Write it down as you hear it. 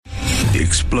The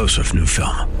explosive new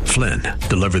film, Flynn,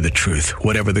 deliver the truth,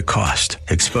 whatever the cost,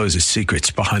 exposes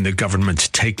secrets behind the government's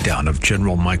takedown of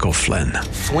General Michael Flynn.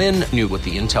 Flynn knew what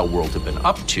the intel world had been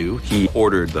up to. He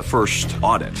ordered the first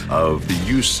audit of the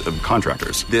use of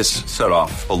contractors. This set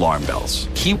off alarm bells.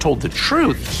 He told the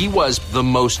truth. He was the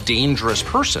most dangerous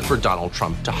person for Donald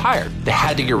Trump to hire. They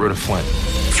had to get rid of Flynn.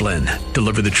 Flynn,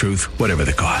 deliver the truth, whatever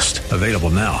the cost. Available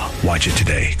now. Watch it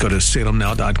today. Go to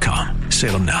salemnow.com.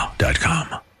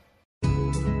 salemnow.com.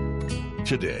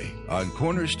 Today on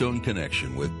Cornerstone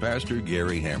Connection with Pastor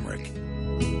Gary Hamrick.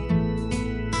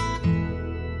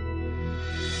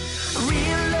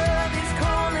 Real love is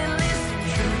calling, listen,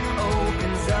 truth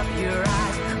opens up your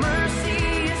eyes. Mercy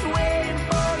is waiting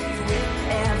for you with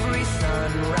every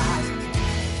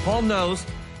sunrise. Paul knows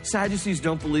Sadducees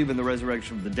don't believe in the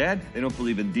resurrection of the dead. They don't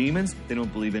believe in demons. They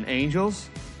don't believe in angels.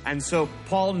 And so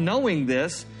Paul, knowing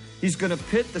this, he's going to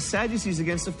pit the Sadducees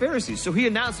against the Pharisees. So he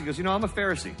announced, he goes, I'm a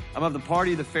Pharisee. I'm of the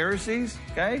party of the Pharisees,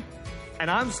 okay? And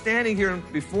I'm standing here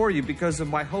before you because of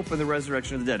my hope in the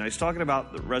resurrection of the dead. Now, he's talking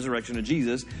about the resurrection of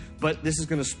Jesus, but this is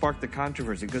going to spark the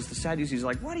controversy because the Sadducees are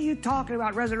like, what are you talking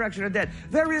about, resurrection of the dead?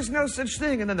 There is no such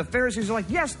thing. And then the Pharisees are like,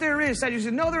 yes, there is. Sadducees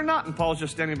say, no, they're not. And Paul's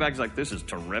just standing back. He's like, this is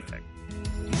terrific.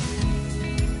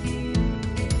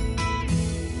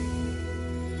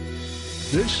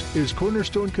 This is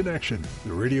Cornerstone Connection,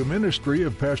 the radio ministry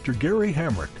of Pastor Gary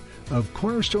Hamrick of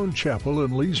Cornerstone Chapel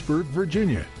in Leesburg,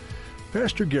 Virginia.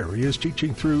 Pastor Gary is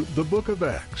teaching through the book of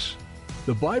Acts.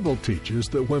 The Bible teaches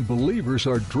that when believers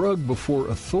are drugged before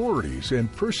authorities and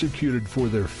persecuted for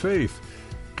their faith,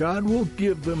 God will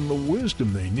give them the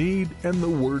wisdom they need and the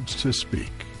words to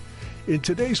speak. In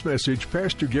today's message,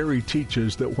 Pastor Gary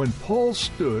teaches that when Paul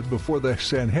stood before the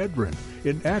Sanhedrin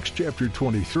in Acts chapter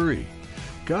 23,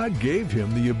 God gave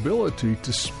him the ability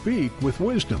to speak with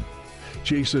wisdom.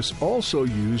 Jesus also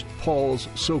used Paul's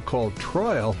so-called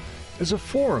trial as a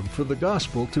forum for the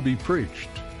gospel to be preached.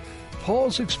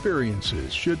 Paul's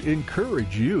experiences should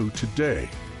encourage you today.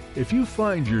 If you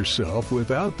find yourself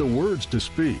without the words to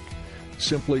speak,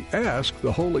 simply ask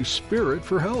the Holy Spirit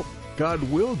for help. God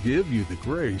will give you the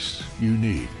grace you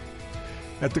need.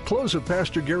 At the close of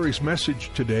Pastor Gary's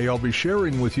message today, I'll be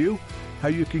sharing with you how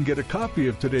you can get a copy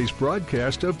of today's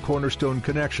broadcast of Cornerstone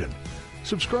Connection.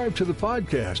 Subscribe to the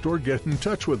podcast or get in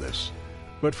touch with us.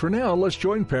 But for now, let's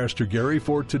join Pastor Gary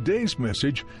for today's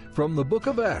message from the book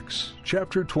of Acts,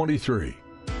 chapter 23.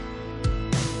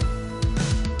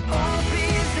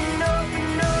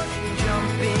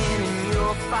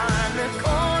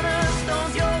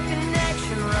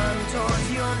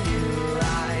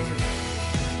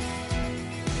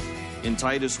 In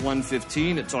Titus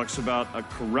 1:15, it talks about a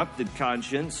corrupted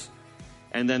conscience.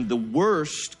 And then the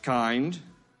worst kind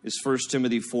is 1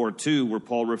 Timothy 4:2, where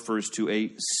Paul refers to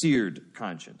a seared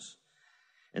conscience.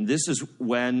 And this is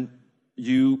when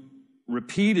you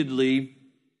repeatedly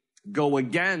go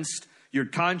against your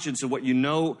conscience of what you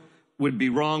know would be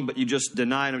wrong, but you just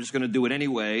deny it. I'm just going to do it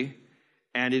anyway.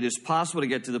 And it is possible to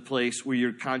get to the place where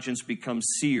your conscience becomes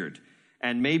seared.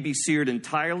 And may be seared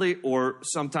entirely or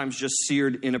sometimes just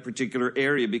seared in a particular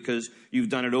area because you've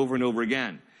done it over and over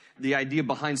again. The idea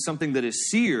behind something that is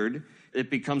seared,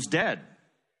 it becomes dead.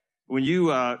 When you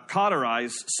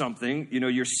cauterize something,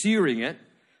 you're searing it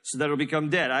so that it'll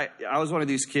become dead. I was one of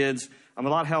these kids. I'm a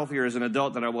lot healthier as an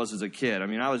adult than I was as a kid. I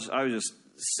mean, I was just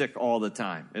sick all the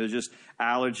time. It was just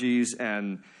allergies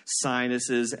and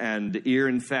sinuses and ear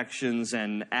infections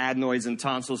and adenoids and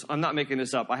tonsils. I'm not making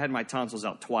this up. I had my tonsils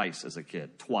out twice as a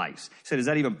kid. Twice. He said, is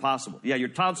that even possible? Yeah, your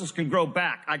tonsils can grow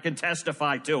back. I can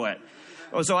testify to it.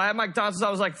 So I had my tonsils,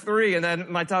 I was like 3, and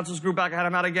then my tonsils grew back. I had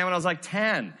them out again when I was like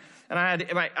 10. And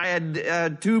I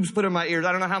had tubes put in my ears.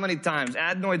 I don't know how many times.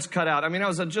 Adenoids cut out. I mean, I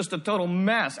was just a total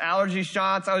mess. Allergy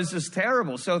shots. I was just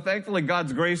terrible. So thankfully,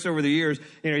 God's grace over the years,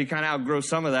 you kind of outgrow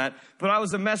some of that. But I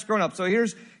was a mess growing up. So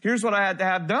here's what I had to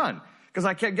have done. Because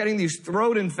I kept getting these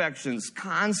throat infections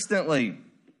constantly.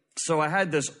 So I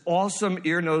had this awesome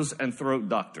ear, nose, and throat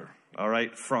doctor, all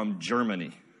right, from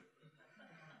Germany.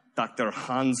 Dr.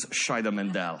 Hans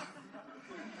Scheidemendel.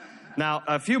 Now,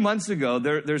 a few months ago,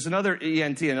 there's another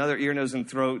ENT, another ear, nose, and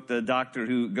throat doctor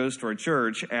who goes to our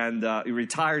church, and he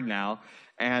retired now.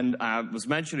 And I was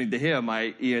mentioning to him,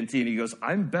 my ENT, and he goes,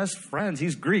 I'm best friends.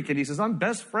 He's Greek, and he says, I'm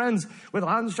best friends with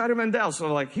Hans Scheidemendel. So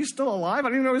I'm like, he's still alive? I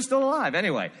didn't even know he's still alive.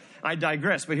 Anyway, I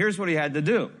digress. But here's what he had to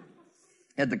do.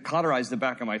 He had to cauterize the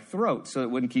back of my throat so it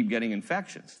wouldn't keep getting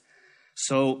infections.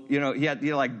 So, he had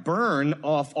to like burn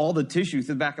off all the tissue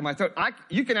through the back of my throat.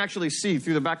 You can actually see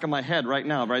through the back of my head right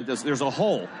now, right? There's a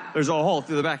hole. There's a hole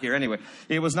through the back here. Anyway,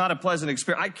 it was not a pleasant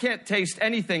experience. I can't taste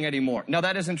anything anymore. Now,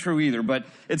 that isn't true either, but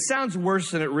it sounds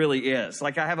worse than it really is.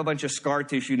 Like I have a bunch of scar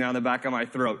tissue down the back of my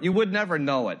throat. You would never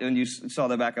know it when you saw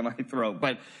the back of my throat.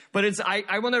 But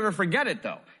I will never forget it,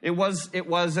 though. It was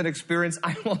an experience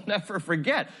I will never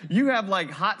forget. You have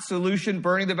like hot solution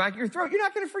burning the back of your throat. You're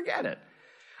not going to forget it.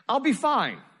 I'll be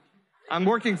fine. I'm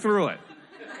working through it.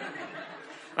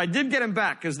 I did get him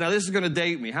back, because now this is going to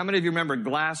date me. How many of you remember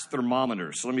glass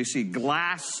thermometers? Let me see.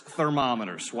 Glass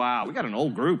thermometers. Wow, we got an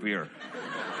old group here.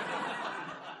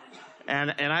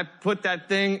 And I put that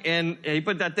thing in, he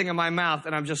put that thing in my mouth,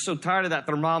 and I'm just so tired of that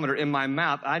thermometer in my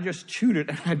mouth. I just chewed it,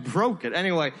 and I broke it.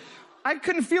 Anyway, I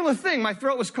couldn't feel a thing. My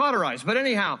throat was cauterized. But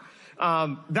anyhow,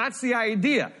 that's the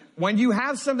idea. When you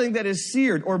have something that is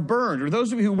seared or burned, or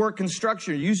those of you who work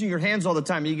construction, using your hands all the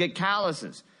time, you get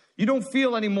calluses. You don't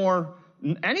feel anymore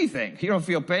anything. You don't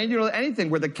feel pain. You don't feel anything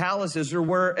where the calluses or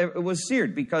where it was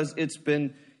seared, because it's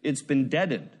been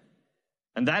deadened.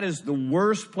 And that is the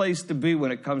worst place to be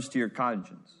when it comes to your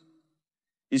conscience,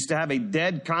 is to have a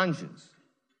dead conscience.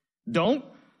 Don't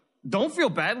feel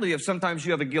badly if sometimes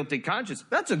you have a guilty conscience.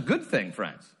 That's a good thing,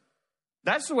 friends.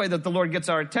 That's the way that the Lord gets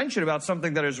our attention about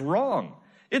something that is wrong.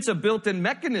 It's a built-in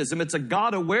mechanism. It's a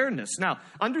God awareness. Now,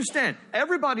 understand,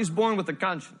 everybody's born with a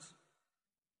conscience.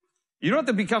 You don't have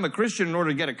to become a Christian in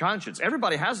order to get a conscience.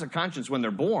 Everybody has a conscience when they're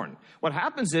born. What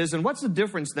happens is, and what's the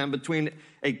difference then between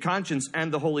a conscience and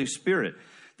the Holy Spirit?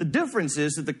 The difference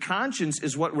is that the conscience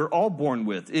is what we're all born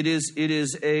with. It is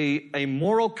a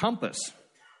moral compass.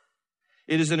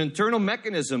 It is an internal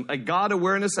mechanism, a God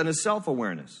awareness and a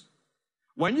self-awareness.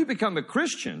 When you become a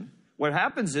Christian, what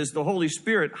happens is the Holy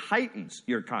Spirit heightens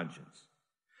your conscience,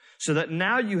 so that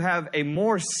now you have a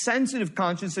more sensitive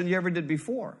conscience than you ever did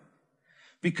before.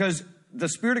 Because the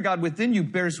Spirit of God within you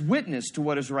bears witness to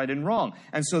what is right and wrong.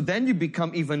 And so then you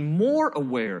become even more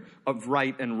aware of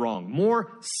right and wrong,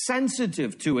 more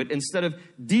sensitive to it instead of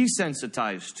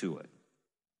desensitized to it.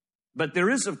 But there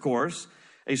is, of course,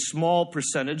 a small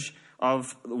percentage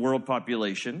of the world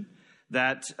population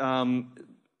that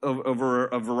over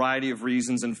a variety of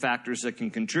reasons and factors that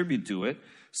can contribute to it,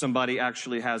 somebody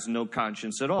actually has no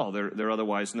conscience at all. They're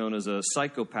otherwise known as a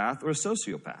psychopath or a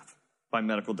sociopath by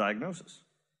medical diagnosis.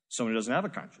 Somebody doesn't have a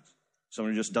conscience.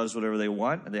 Somebody just does whatever they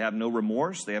want, and they have no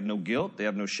remorse, they have no guilt, they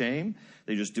have no shame.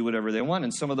 They just do whatever they want.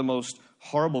 And some of the most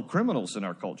horrible criminals in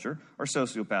our culture are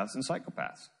sociopaths and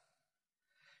psychopaths.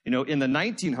 In the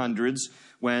 1900s,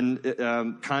 when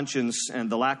conscience and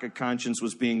the lack of conscience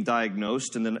was being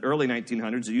diagnosed, in the early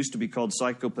 1900s, it used to be called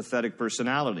psychopathic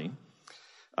personality.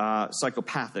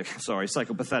 Psychopathic.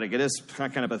 It is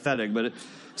kind of pathetic, but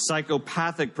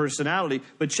psychopathic personality.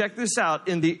 But check this out.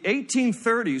 In the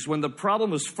 1830s, when the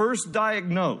problem was first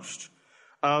diagnosed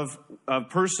of a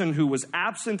person who was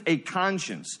absent a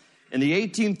conscience, in the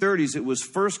 1830s, it was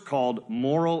first called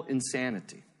moral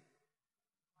insanity.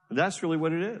 That's really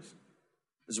what it is.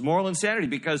 It's moral insanity,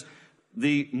 because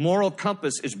the moral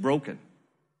compass is broken.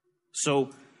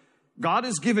 So God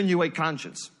has given you a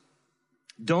conscience.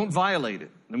 Don't violate it.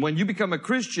 And when you become a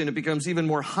Christian, it becomes even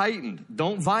more heightened.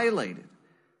 Don't violate it.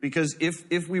 Because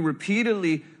if we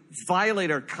repeatedly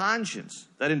violate our conscience,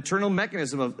 that internal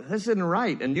mechanism of, this isn't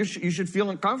right, and you should feel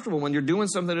uncomfortable when you're doing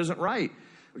something that isn't right.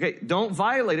 Okay, don't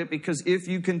violate it, because if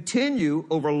you continue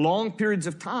over long periods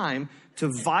of time to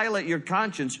violate your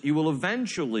conscience, you will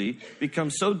eventually become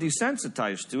so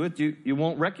desensitized to it, you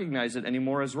won't recognize it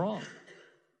anymore as wrong.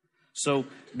 So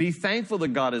be thankful that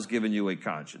God has given you a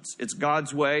conscience. It's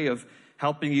God's way of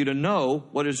helping you to know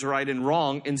what is right and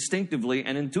wrong instinctively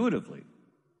and intuitively.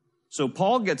 So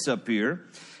Paul gets up here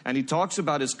and he talks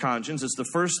about his conscience. It's the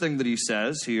first thing that he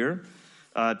says here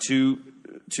to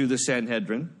the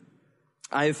Sanhedrin.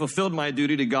 I have fulfilled my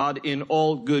duty to God in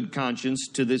all good conscience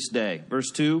to this day.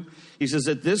 Verse 2, he says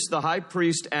that this, the high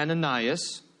priest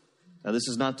Ananias, now this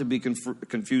is not to be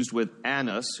confused with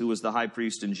Annas, who was the high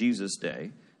priest in Jesus'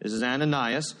 day. This is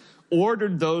Ananias,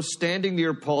 ordered those standing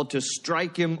near Paul to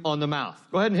strike him on the mouth.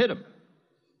 Go ahead and hit him.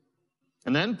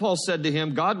 And then Paul said to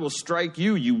him, God will strike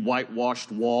you, you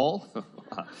whitewashed wall.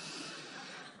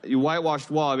 You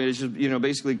whitewashed wall, I mean, it's just,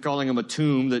 basically calling him a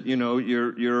tomb that, you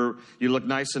look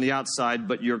nice on the outside,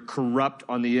 but you're corrupt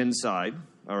on the inside,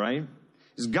 all right?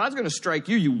 He says, God's going to strike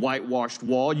you, you whitewashed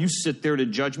wall. You sit there to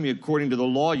judge me according to the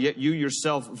law, yet you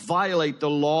yourself violate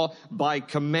the law by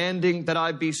commanding that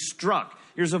I be struck.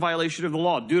 Here's a violation of the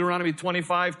law. Deuteronomy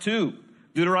 25:2.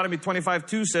 Deuteronomy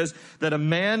 25:2 says that a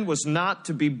man was not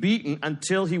to be beaten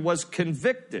until he was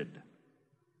convicted.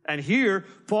 And here,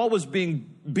 Paul was being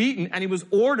beaten, and he was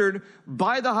ordered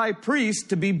by the high priest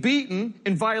to be beaten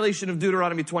in violation of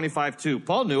Deuteronomy 25:2.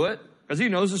 Paul knew it, because he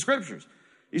knows the scriptures.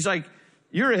 He's like,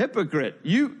 you're a hypocrite.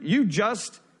 You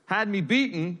just had me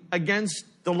beaten against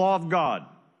the law of God,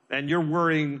 and you're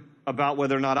worrying about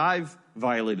whether or not I've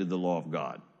violated the law of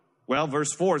God. Well,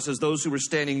 verse 4 says, those who were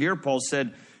standing near Paul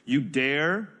said, you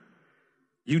dare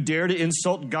to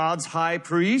insult God's high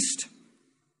priest?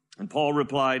 And Paul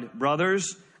replied,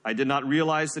 brothers, I did not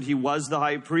realize that he was the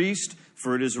high priest,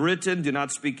 for it is written, do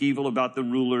not speak evil about the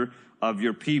ruler of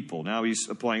your people. Now he's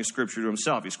applying scripture to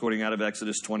himself. He's quoting out of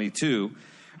Exodus 22.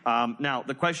 Now,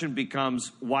 the question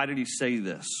becomes, why did he say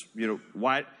this?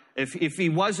 Why, if he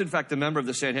was, in fact, a member of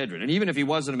the Sanhedrin, and even if he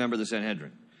wasn't a member of the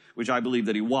Sanhedrin, which I believe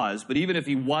that he was, but even if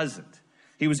he wasn't,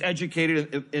 he was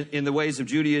educated in the ways of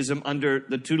Judaism under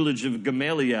the tutelage of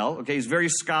Gamaliel. Okay, he's very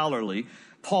scholarly.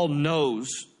 Paul knows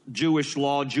Jewish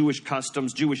law, Jewish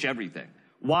customs, Jewish everything.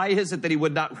 Why is it that he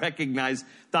would not recognize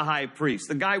the high priest?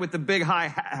 The guy with the big high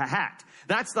hat.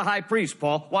 That's the high priest,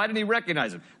 Paul. Why didn't he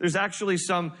recognize him? There's actually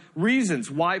some reasons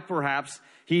why perhaps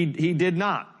he did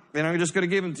not. And I'm just going to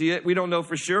give them to you. We don't know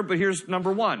for sure, but here's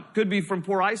number one. Could be from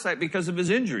poor eyesight because of his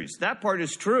injuries. That part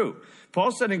is true.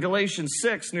 Paul said in Galatians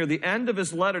 6, near the end of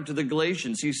his letter to the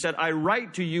Galatians, he said, I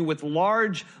write to you with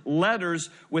large letters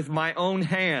with my own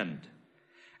hand.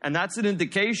 And that's an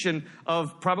indication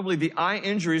of probably the eye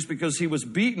injuries because he was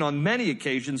beaten on many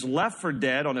occasions, left for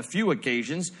dead on a few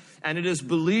occasions, and it is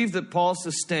believed that Paul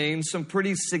sustained some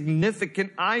pretty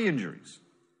significant eye injuries.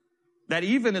 That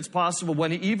even it's possible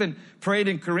when he even prayed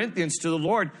in Corinthians to the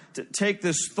Lord to take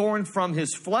this thorn from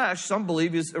his flesh, some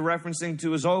believe is referencing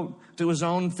to his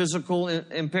own physical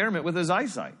impairment with his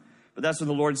eyesight. But that's when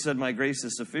the Lord said, my grace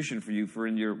is sufficient for you, for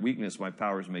in your weakness my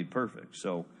power is made perfect.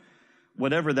 So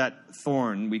whatever that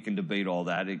thorn, we can debate all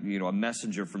that. A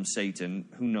messenger from Satan,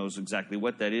 who knows exactly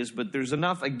what that is. But there's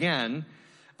enough, again,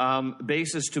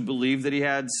 basis to believe that he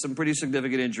had some pretty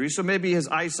significant injuries. So maybe his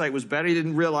eyesight was better. He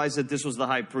didn't realize that this was the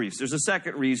high priest. There's a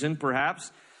second reason,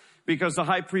 perhaps, because the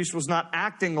high priest was not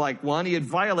acting like one. He had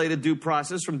violated due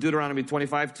process from Deuteronomy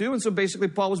 25:2. And so basically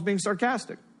Paul was being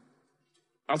sarcastic.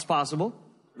 That's possible.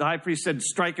 The high priest said,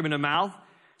 strike him in the mouth.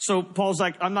 So Paul's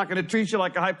like, I'm not going to treat you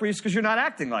like a high priest because you're not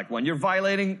acting like one. You're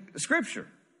violating scripture.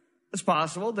 It's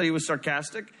possible that he was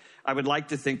sarcastic. I would like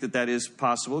to think that that is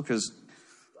possible because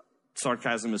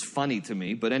sarcasm is funny to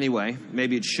me. But anyway,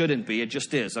 maybe it shouldn't be. It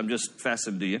just is. I'm just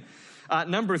fessing to you.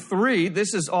 Number 3,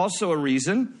 this is also a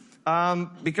reason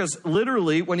because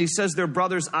literally when he says they're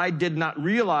brothers, I did not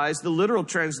realize, the literal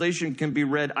translation can be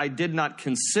read, I did not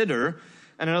consider.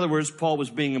 And in other words, Paul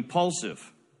was being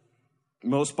impulsive.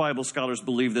 Most Bible scholars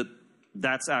believe that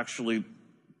that's actually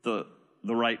the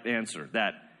right answer,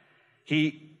 that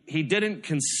he didn't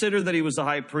consider that he was the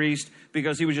high priest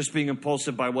because he was just being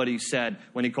impulsive by what he said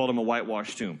when he called him a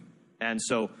whitewashed tomb. And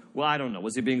so, well, I don't know.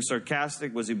 Was he being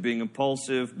sarcastic? Was he being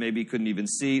impulsive? Maybe he couldn't even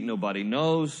see. Nobody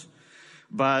knows.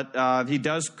 But he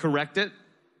does correct it.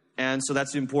 And so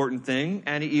that's the important thing.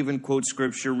 And he even quotes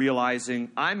scripture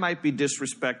realizing I might be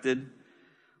disrespected,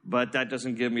 but that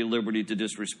doesn't give me liberty to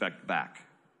disrespect back.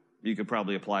 You could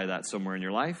probably apply that somewhere in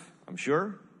your life, I'm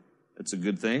sure. It's a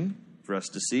good thing for us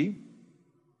to see.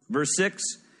 Verse 6,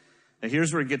 now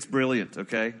here's where it gets brilliant,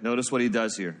 okay? Notice what he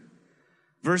does here.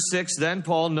 Verse 6, then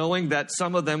Paul, knowing that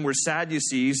some of them were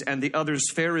Sadducees and the others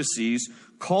Pharisees,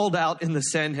 called out in the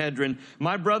Sanhedrin,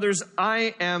 my brothers,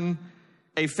 I am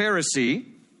a Pharisee,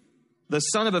 the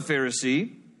son of a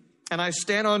Pharisee, and I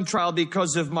stand on trial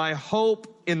because of my hope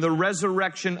in the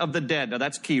resurrection of the dead. Now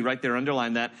that's key right there,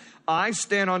 underline that. I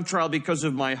stand on trial because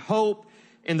of my hope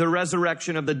in the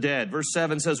resurrection of the dead. Verse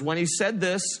 7 says, when he said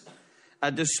this,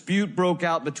 a dispute broke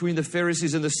out between the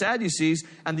Pharisees and the Sadducees,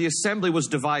 and the assembly was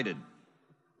divided.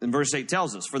 And verse 8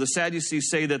 tells us, for the Sadducees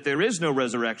say that there is no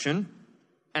resurrection,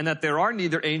 and that there are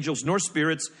neither angels nor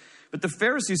spirits, but the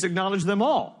Pharisees acknowledge them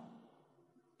all.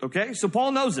 Okay, so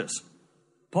Paul knows this.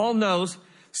 Paul knows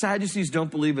Sadducees don't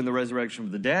believe in the resurrection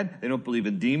of the dead. They don't believe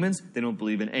in demons. They don't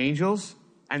believe in angels.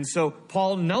 And so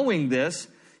Paul, knowing this,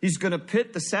 he's going to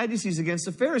pit the Sadducees against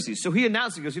the Pharisees. So he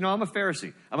announced, he goes, I'm a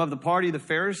Pharisee. I'm of the party of the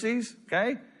Pharisees,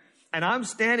 okay? And I'm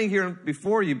standing here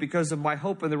before you because of my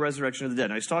hope in the resurrection of the dead.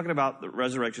 Now, he's talking about the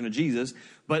resurrection of Jesus,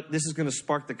 but this is going to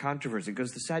spark the controversy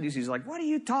because the Sadducees are like, what are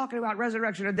you talking about,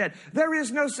 resurrection of the dead? There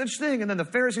is no such thing. And then the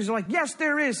Pharisees are like, yes,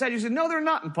 there is. Sadducees say, no, they're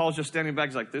not. And Paul's just standing back.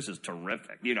 He's like, this is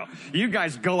terrific. You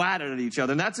guys go at it at each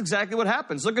other. And that's exactly what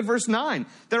happens. Look at verse 9.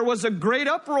 There was a great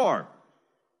uproar.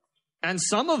 And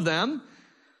some of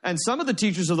the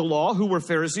teachers of the law who were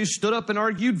Pharisees stood up and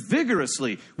argued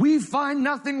vigorously. We find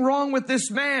nothing wrong with this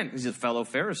man. He's a fellow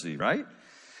Pharisee, right?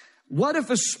 What if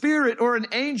a spirit or an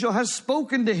angel has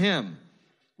spoken to him?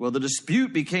 Well, the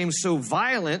dispute became so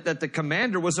violent that the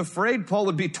commander was afraid Paul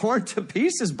would be torn to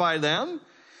pieces by them.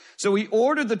 So he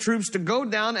ordered the troops to go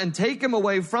down and take him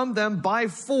away from them by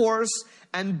force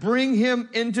and bring him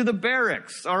into the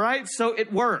barracks. All right? So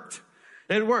it worked.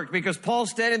 It worked because Paul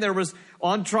standing there was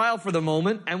on trial for the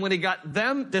moment. And when he got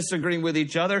them disagreeing with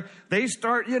each other, they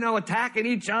start, attacking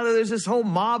each other. There's this whole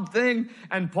mob thing.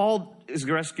 And Paul is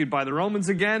rescued by the Romans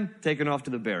again, taken off to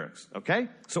the barracks. Okay?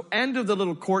 So end of the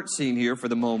little court scene here for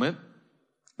the moment.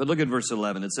 But look at verse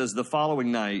 11. It says, the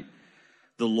following night,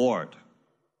 the Lord,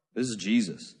 this is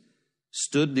Jesus,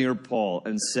 stood near Paul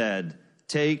and said,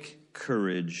 take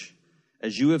courage.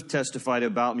 As you have testified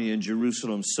about me in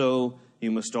Jerusalem, so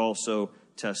you must also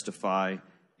testify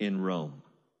in Rome.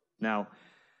 Now,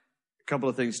 a couple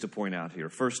of things to point out here.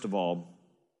 First of all,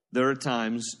 there are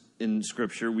times in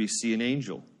Scripture we see an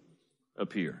angel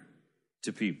appear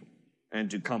to people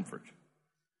and to comfort.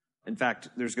 In fact,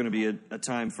 there's going to be a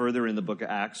time further in the book of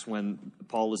Acts when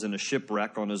Paul is in a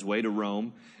shipwreck on his way to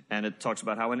Rome, and it talks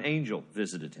about how an angel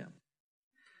visited him.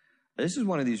 This is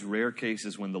one of these rare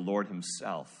cases when the Lord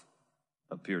himself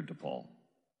appeared to Paul.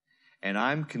 And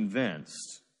I'm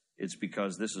convinced it's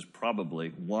because this is probably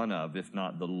one of, if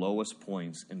not the lowest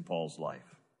points in Paul's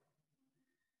life.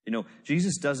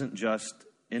 Jesus doesn't just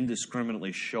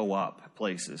indiscriminately show up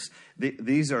places.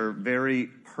 These are very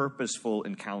purposeful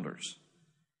encounters.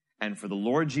 And for the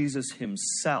Lord Jesus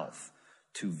himself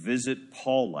to visit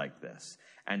Paul like this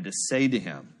and to say to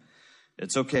him,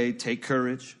 it's okay, take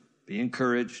courage, be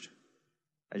encouraged.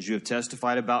 As you have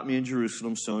testified about me in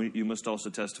Jerusalem, so you must also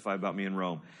testify about me in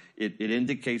Rome. It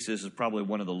indicates this is probably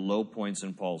one of the low points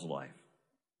in Paul's life.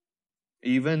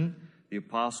 Even the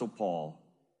Apostle Paul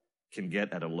can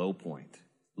get at a low point.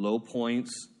 Low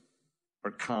points are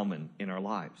common in our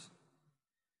lives.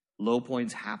 Low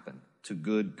points happen to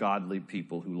good, godly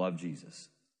people who love Jesus.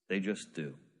 They just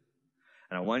do.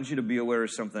 And I want you to be aware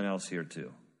of something else here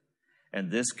too.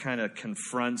 And this kind of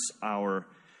confronts our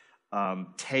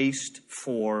taste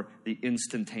for the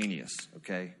instantaneous,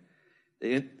 okay?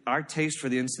 Our taste for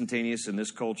the instantaneous in this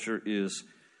culture is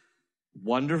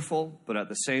wonderful, but at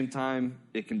the same time,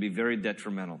 it can be very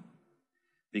detrimental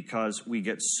because we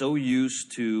get so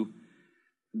used to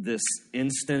this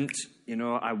instant,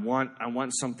 I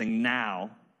want something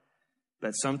now,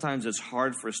 that sometimes it's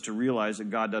hard for us to realize that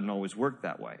God doesn't always work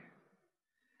that way.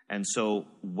 And so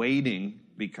waiting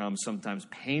becomes sometimes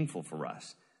painful for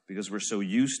us, because we're so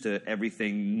used to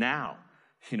everything now.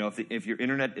 If your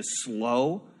internet is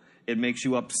slow, it makes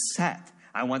you upset.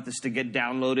 I want this to get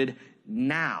downloaded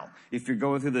now. If you're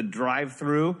going through the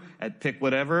drive-thru at pick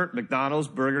whatever, McDonald's,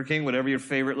 Burger King, whatever your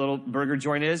favorite little burger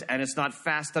joint is, and it's not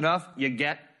fast enough, you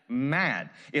get mad.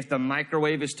 If the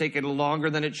microwave is taking longer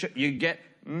than it should, you get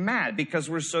mad because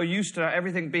we're so used to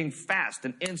everything being fast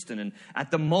and instant and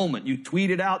at the moment. You tweet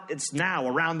it out, it's now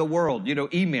around the world.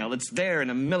 Email, it's there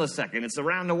in a millisecond, it's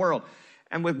around the world.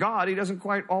 And with God, he doesn't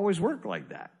quite always work like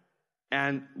that.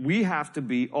 And we have to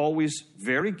be always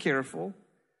very careful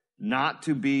not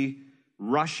to be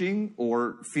rushing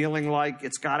or feeling like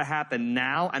it's got to happen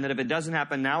now, and that if it doesn't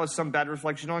happen now, it's some bad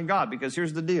reflection on God. Because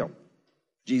here's the deal.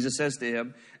 Jesus says to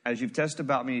him, as you've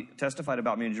testified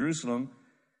about me in Jerusalem,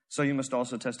 so you must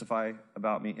also testify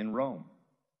about me in Rome.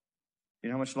 You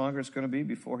know how much longer it's going to be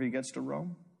before he gets to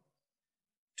Rome?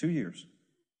 2 years.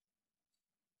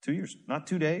 2 years. Not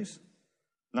 2 days.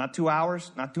 Not 2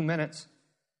 hours. Not 2 minutes.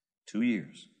 2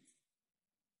 years.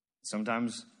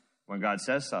 Sometimes when God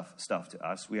says stuff to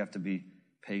us, we have to be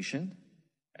patient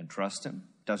and trust him.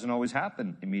 Doesn't always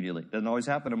happen immediately. Doesn't always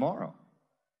happen tomorrow.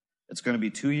 It's going to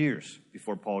be 2 years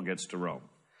before Paul gets to Rome.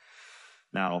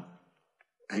 Now,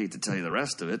 I hate to tell you the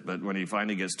rest of it, but when he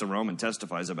finally gets to Rome and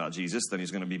testifies about Jesus, then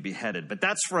he's going to be beheaded. But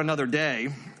that's for another day.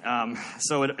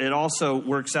 So it also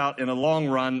works out in a long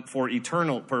run for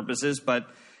eternal purposes, but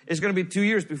it's going to be 2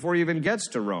 years before he even gets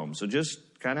to Rome. So just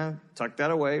kind of tuck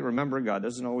that away. Remember, God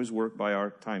doesn't always work by our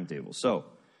timetable. So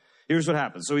here's what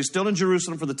happens. So he's still in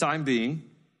Jerusalem for the time being.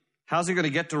 How's he going to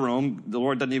get to Rome? The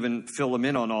Lord doesn't even fill him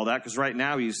in on all that, because right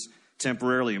now he's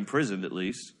temporarily imprisoned at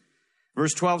least.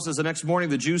 Verse 12 says, the next morning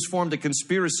the Jews formed a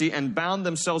conspiracy and bound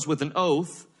themselves with an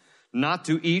oath not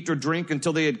to eat or drink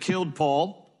until they had killed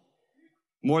Paul.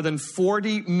 More than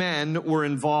 40 men were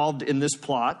involved in this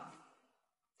plot.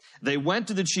 They went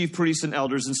to the chief priests and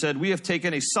elders and said, we have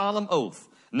taken a solemn oath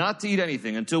not to eat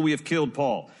anything until we have killed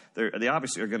Paul. They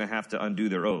obviously are going to have to undo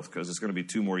their oath, because it's going to be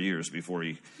 2 more years before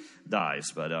he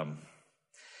dies. But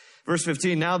Verse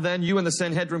 15, now then, you and the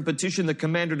Sanhedrin petition the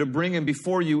commander to bring him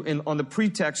before you on the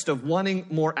pretext of wanting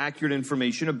more accurate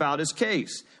information about his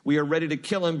case. We are ready to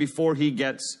kill him before he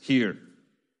gets here.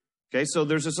 Okay, so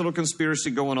there's this little conspiracy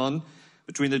going on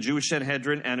between the Jewish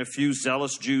Sanhedrin and a few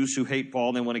zealous Jews who hate Paul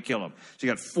and they want to kill him. So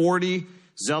you got 40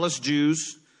 zealous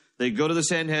Jews. They go to the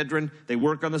Sanhedrin. They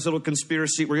work on this little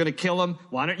conspiracy. We're going to kill him.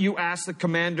 Why don't you ask the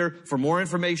commander for more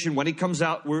information? When he comes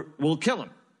out, we'll kill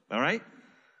him. All right?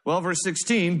 Well, verse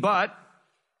 16, but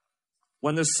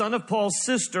when the son of Paul's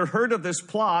sister heard of this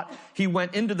plot, he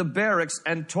went into the barracks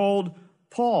and told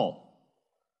Paul.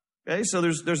 Okay, so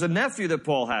there's a nephew that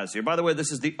Paul has here. By the way,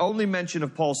 this is the only mention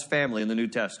of Paul's family in the New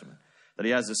Testament, that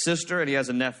he has a sister and he has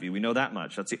a nephew. We know that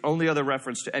much. That's the only other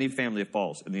reference to any family of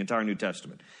Paul's in the entire New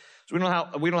Testament. So we don't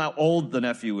know how old the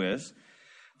nephew is.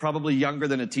 Probably younger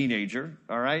than a teenager,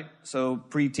 all right? So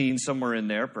preteen, somewhere in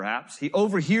there, perhaps. He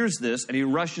overhears this, and he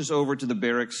rushes over to the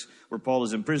barracks where Paul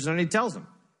is in prison, and he tells him.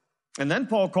 And then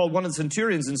Paul called one of the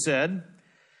centurions and said,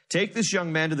 take this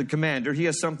young man to the commander. He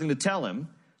has something to tell him.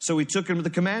 So he took him to the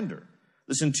commander.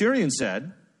 The centurion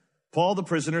said, Paul, the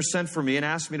prisoner, sent for me and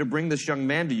asked me to bring this young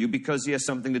man to you because he has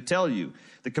something to tell you.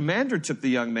 The commander took the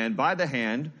young man by the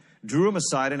hand, drew him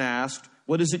aside, and asked,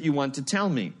 what is it you want to tell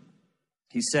me?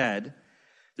 He said,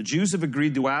 the Jews have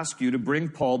agreed to ask you to bring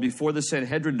Paul before the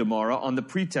Sanhedrin tomorrow on the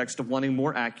pretext of wanting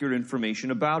more accurate information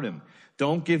about him.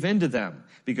 Don't give in to them,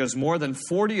 because more than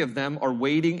 40 of them are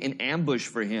waiting in ambush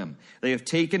for him. They have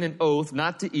taken an oath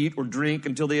not to eat or drink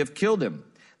until they have killed him.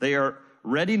 They are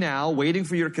ready now, waiting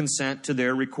for your consent to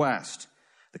their request.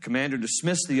 The commander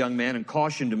dismissed the young man and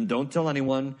cautioned him, don't tell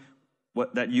anyone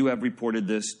that you have reported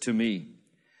this to me.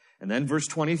 And then verse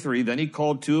 23, then he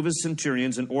called 2 of his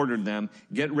centurions and ordered them,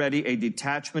 get ready a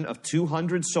detachment of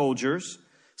 200 soldiers,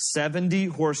 70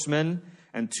 horsemen,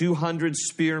 and 200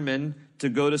 spearmen to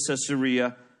go to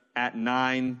Caesarea at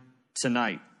 9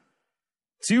 tonight.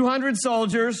 200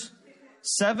 soldiers,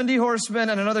 70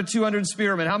 horsemen, and another 200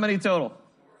 spearmen. How many total?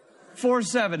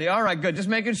 470. All right, good. Just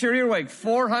making sure you're awake.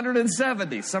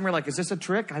 470. Some are like, is this a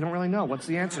trick? I don't really know. What's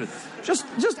the answer? Just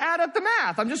add up the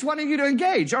math. I'm just wanting you to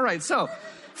engage. All right, so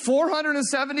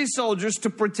 470 soldiers to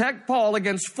protect Paul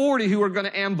against 40 who are going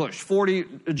to ambush, 40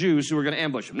 Jews who are going to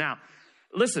ambush him. Now,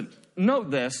 listen, note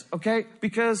this, okay?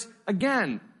 Because,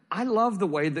 again, I love the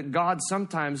way that God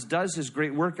sometimes does his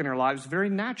great work in our lives very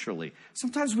naturally.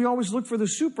 Sometimes we always look for the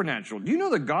supernatural. Do you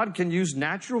know that God can use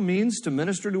natural means to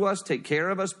minister to us, take care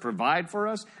of us, provide for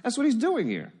us? That's what he's doing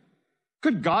here.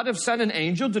 Could God have sent an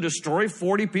angel to destroy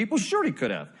 40 people? Sure, he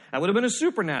could have. That would have been a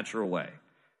supernatural way.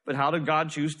 But how did God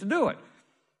choose to do it?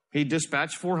 He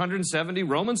dispatched 470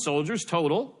 Roman soldiers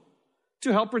total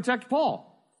to help protect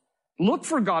Paul. Look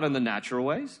for God in the natural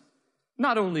ways,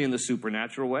 not only in the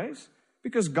supernatural ways,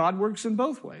 because God works in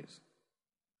both ways.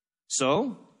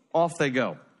 So, off they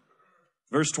go.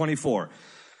 Verse 24.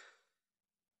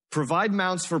 Provide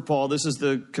mounts for Paul. This is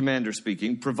the commander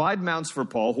speaking. Provide mounts for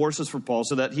Paul, horses for Paul,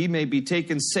 so that he may be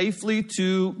taken safely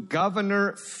to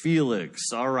Governor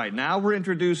Felix. All right, now we're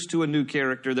introduced to a new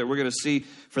character that we're going to see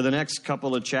for the next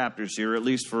couple of chapters here, at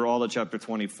least for all of chapter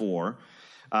 24.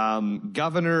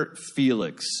 Governor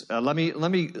Felix. Let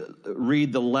me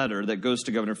read the letter that goes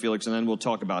to Governor Felix, and then we'll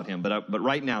talk about him. But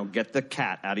right now, get the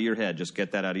cat out of your head. Just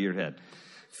get that out of your head.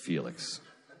 Felix.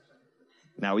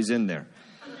 Now he's in there.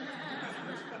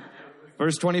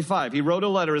 Verse 25, he wrote a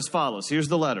letter as follows. Here's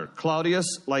the letter.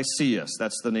 Claudius Lysias,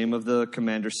 that's the name of the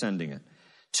commander sending it.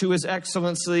 To His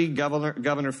Excellency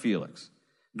Governor Felix,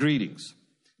 greetings.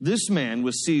 This man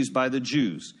was seized by the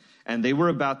Jews, and they were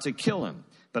about to kill him.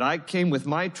 But I came with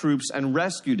my troops and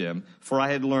rescued him, for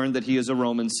I had learned that he is a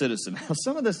Roman citizen. Now,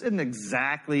 some of this isn't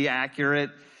exactly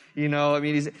accurate. You know, I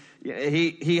mean,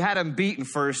 he had him beaten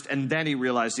first, and then he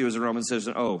realized he was a Roman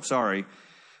citizen. Oh, sorry.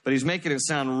 But he's making it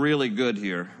sound really good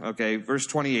here. Okay, verse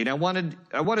 28. I wanted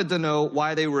to know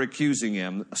why they were accusing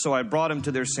him, so I brought him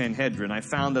to their Sanhedrin. I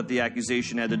found that the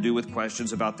accusation had to do with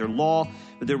questions about their law,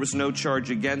 but there was no charge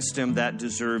against him that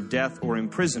deserved death or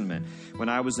imprisonment. When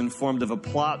I was informed of a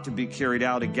plot to be carried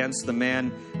out against the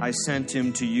man, I sent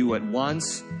him to you at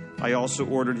once. I also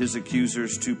ordered his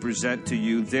accusers to present to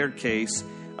you their case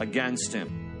against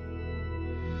him.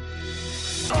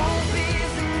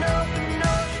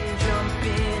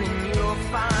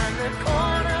 Find the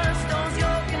cornerstones,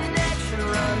 your connection,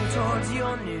 run towards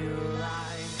your new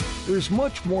life. There's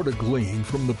much more to glean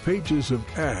from the pages of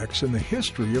Acts and the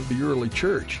history of the early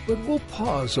church, but we'll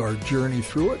pause our journey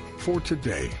through it for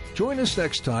today. Join us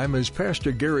next time as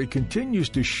Pastor Gary continues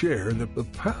to share the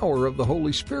power of the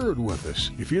Holy Spirit with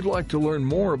us. If you'd like to learn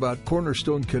more about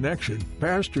Cornerstone Connection,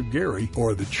 Pastor Gary,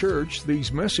 or the church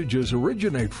these messages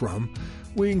originate from,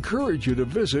 we encourage you to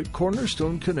visit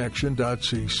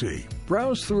cornerstoneconnection.cc.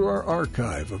 Browse through our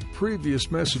archive of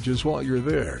previous messages while you're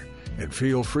there, and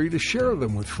feel free to share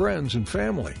them with friends and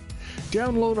family.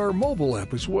 Download our mobile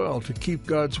app as well to keep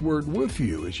God's Word with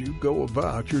you as you go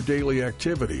about your daily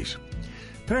activities.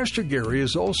 Pastor Gary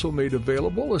has also made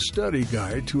available a study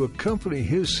guide to accompany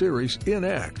his series in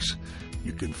Acts.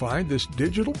 You can find this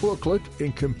digital booklet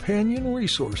and companion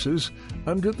resources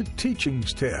under the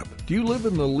Teachings tab. Do you live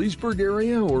in the Leesburg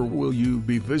area, or will you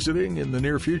be visiting in the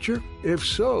near future? If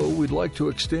so, we'd like to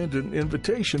extend an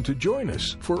invitation to join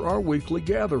us for our weekly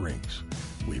gatherings.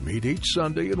 We meet each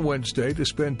Sunday and Wednesday to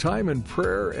spend time in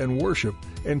prayer and worship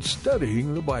and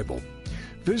studying the Bible.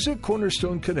 Visit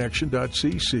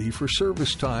cornerstoneconnection.cc for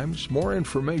service times, more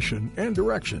information, and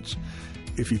directions.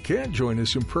 If you can't join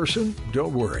us in person,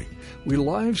 don't worry. We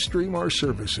live stream our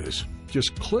services.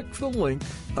 Just click the link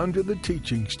under the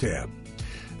Teachings tab.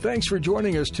 Thanks for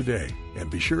joining us today,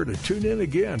 and be sure to tune in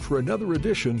again for another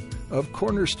edition of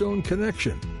Cornerstone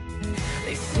Connection.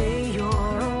 They say you're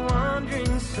a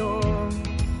wandering soul,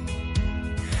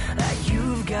 that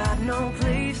you've got no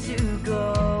place to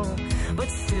go, but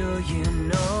still you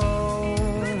know,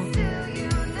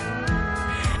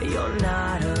 you're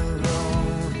not alone.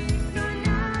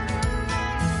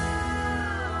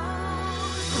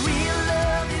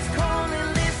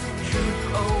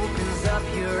 Opens up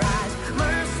your eyes.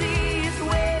 Mercy is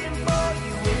waiting for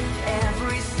you with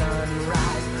every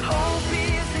sunrise. Hope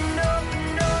is an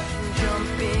open ocean.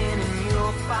 Jump in and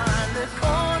you'll find the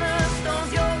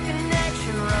cornerstones. Your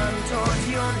connection, run towards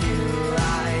your new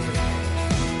life.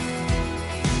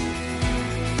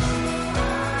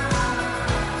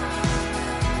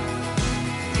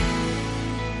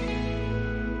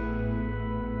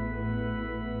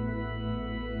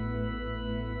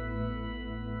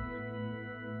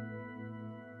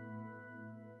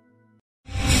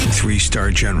 Three-star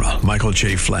General Michael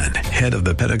J. Flynn, head of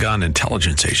the Pentagon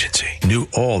Intelligence Agency, knew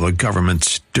all the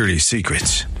government's dirty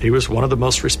secrets. He was one of the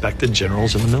most respected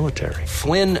generals in the military.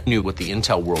 Flynn knew what the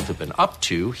intel world had been up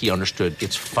to. He understood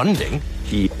its funding.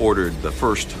 He ordered the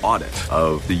first audit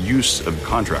of the use of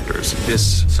contractors.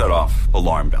 This set off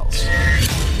alarm bells.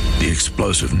 The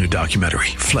explosive new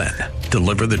documentary, Flynn,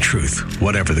 Deliver the Truth,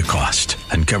 Whatever the Cost,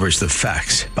 uncovers the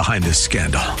facts behind this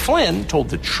scandal. Flynn told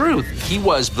the truth. He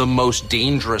was the most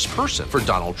dangerous person for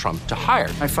Donald Trump to hire.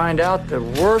 I find out the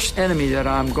worst enemy that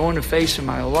I'm going to face in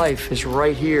my life is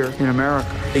right here in America.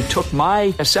 They took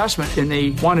my assessment and they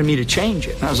wanted me to change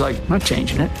it. And I was like, I'm not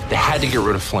changing it. They had to get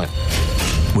rid of Flynn.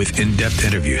 With in-depth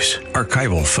interviews,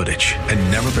 archival footage,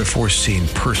 and never-before-seen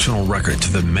personal records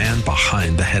of the man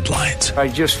behind the headlines. I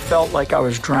just felt like I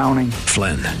was drowning.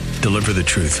 Flynn, Deliver the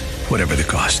Truth, Whatever the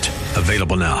Cost.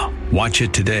 Available now. Watch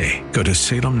it today. Go to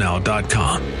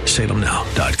salemnow.com.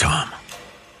 salemnow.com.